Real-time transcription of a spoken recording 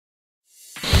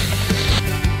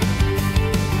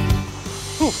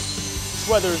This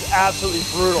weather is absolutely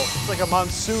brutal. It's like a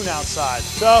monsoon outside.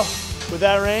 So with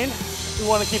that rain, we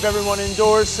want to keep everyone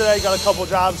indoors today. Got a couple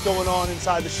jobs going on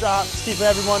inside the shop. Just keep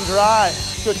everyone dry.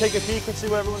 Let's go take a peek and see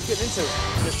what everyone's getting into.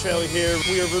 This trailer here,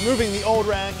 we are removing the old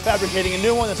rack, fabricating a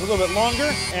new one that's a little bit longer,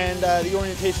 and the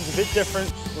orientation's a bit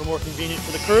different, a little more convenient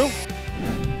for the crew.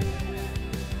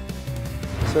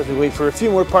 So as we wait for a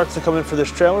few more parts to come in for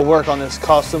this trailer, we'll work on this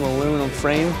custom aluminum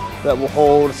frame that will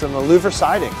hold some Louvre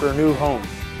siding for a new home.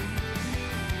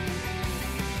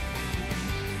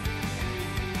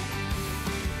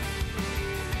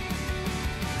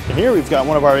 And here we've got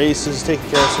one of our aces taking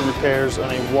care of some repairs on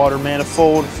a water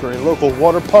manifold for a local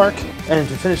water park. And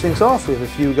to finish things off, we have a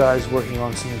few guys working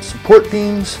on some support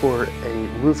beams for a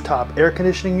rooftop air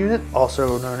conditioning unit,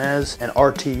 also known as an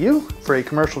RTU, for a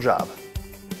commercial job.